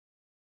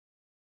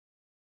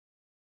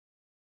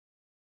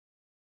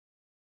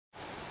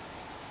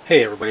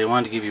Hey everybody, I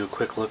wanted to give you a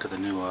quick look at the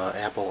new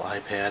Apple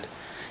iPad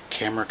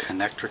camera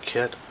connector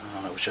kit.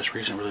 It was just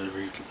recently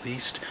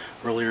released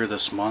earlier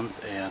this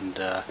month, and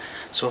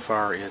so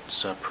far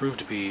it's proved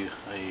to be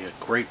a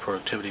great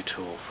productivity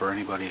tool for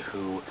anybody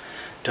who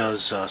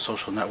does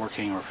social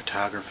networking or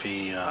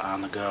photography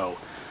on the go.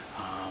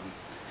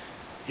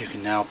 You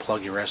can now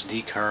plug your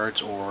SD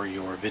cards or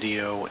your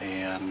video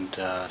and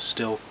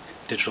still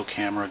digital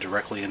camera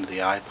directly into the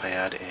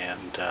iPad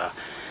and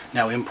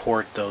now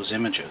import those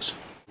images.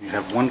 You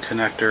have one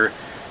connector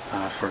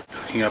for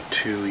hooking up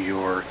to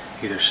your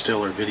either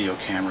still or video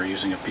camera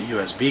using a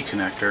USB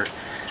connector,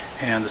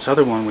 and this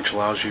other one which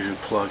allows you to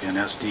plug an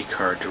SD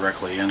card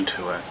directly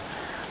into it.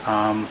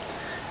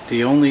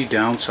 The only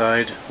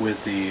downside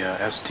with the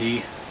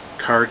SD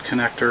card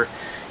connector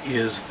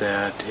is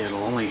that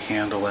it'll only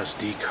handle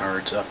SD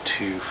cards up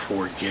to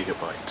 4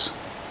 gigabytes.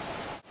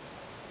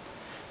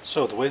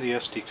 So the way the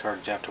SD card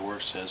adapter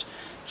works is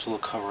there's a little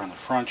cover on the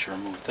front. You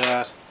remove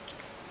that,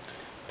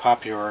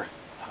 pop your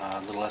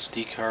little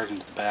SD card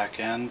into the back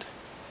end,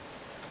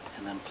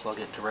 and then plug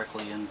it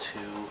directly into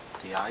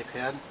the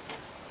iPad.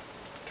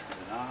 Turn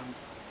it on.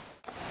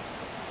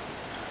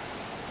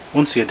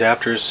 Once the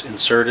adapter is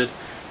inserted,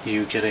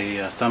 you get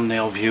a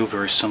thumbnail view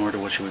very similar to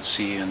what you would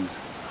see in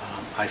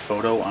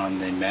iPhoto on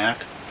the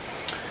Mac.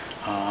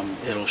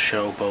 It'll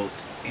show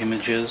both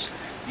images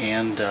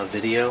and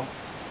video.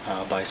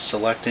 By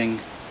selecting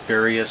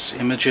various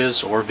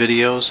images or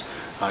videos,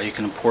 you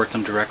can import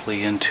them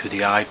directly into the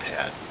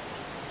iPad.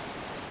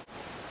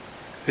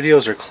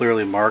 Videos are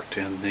clearly marked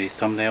in the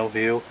thumbnail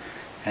view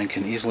and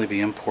can easily be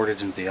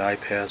imported into the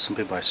iPad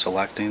simply by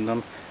selecting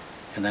them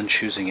and then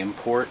choosing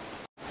import.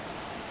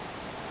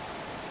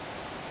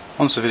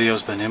 Once the video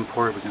has been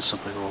imported, we can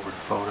simply go over to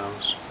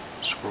Photos,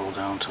 scroll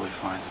down until we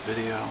find the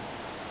video.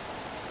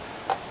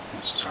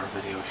 This is our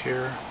video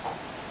here.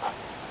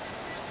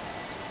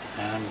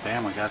 And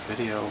bam, we got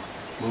video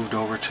moved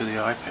over to the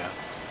iPad.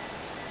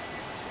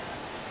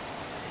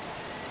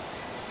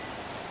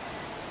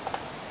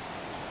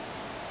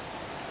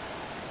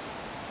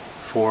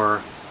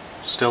 For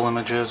still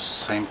images,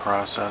 same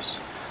process.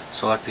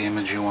 Select the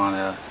image you want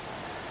to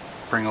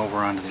bring over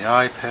onto the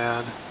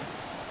iPad,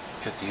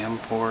 hit the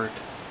import.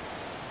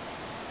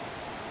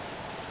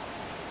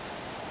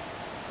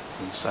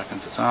 In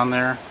seconds it's on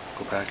there.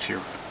 Go back to your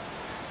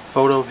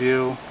photo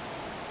view,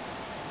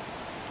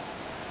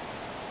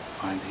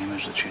 find the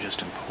image that you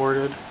just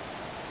imported.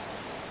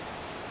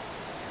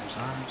 Here's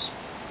ours.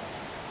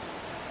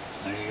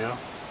 There you go.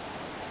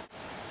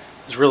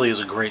 This really is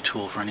a great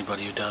tool for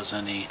anybody who does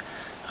any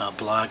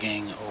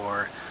blogging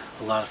or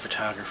a lot of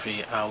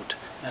photography out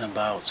and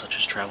about, such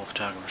as travel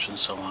photographers and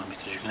so on,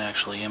 because you can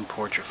actually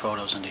import your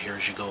photos into here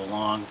as you go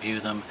along,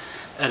 view them,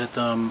 edit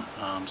them,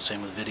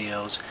 same with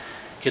videos,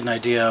 get an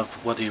idea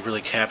of whether you've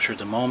really captured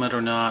the moment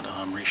or not,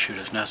 reshoot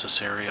if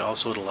necessary.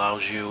 Also, it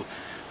allows you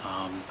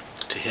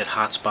to hit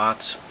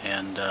hotspots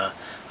and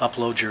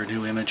upload your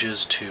new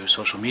images to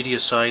social media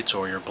sites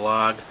or your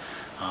blog.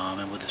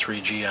 And with the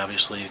 3G,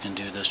 obviously, you can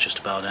do this just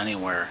about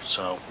anywhere.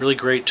 So, really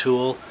great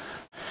tool.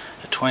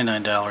 At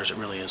 $29, it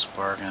really is a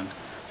bargain.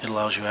 It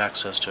allows you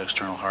access to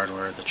external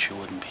hardware that you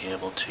wouldn't be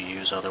able to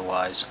use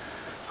otherwise.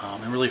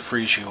 It really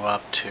frees you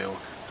up to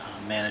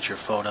manage your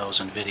photos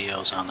and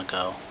videos on the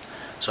go.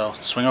 So,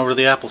 swing over to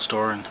the Apple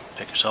Store and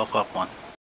pick yourself up one.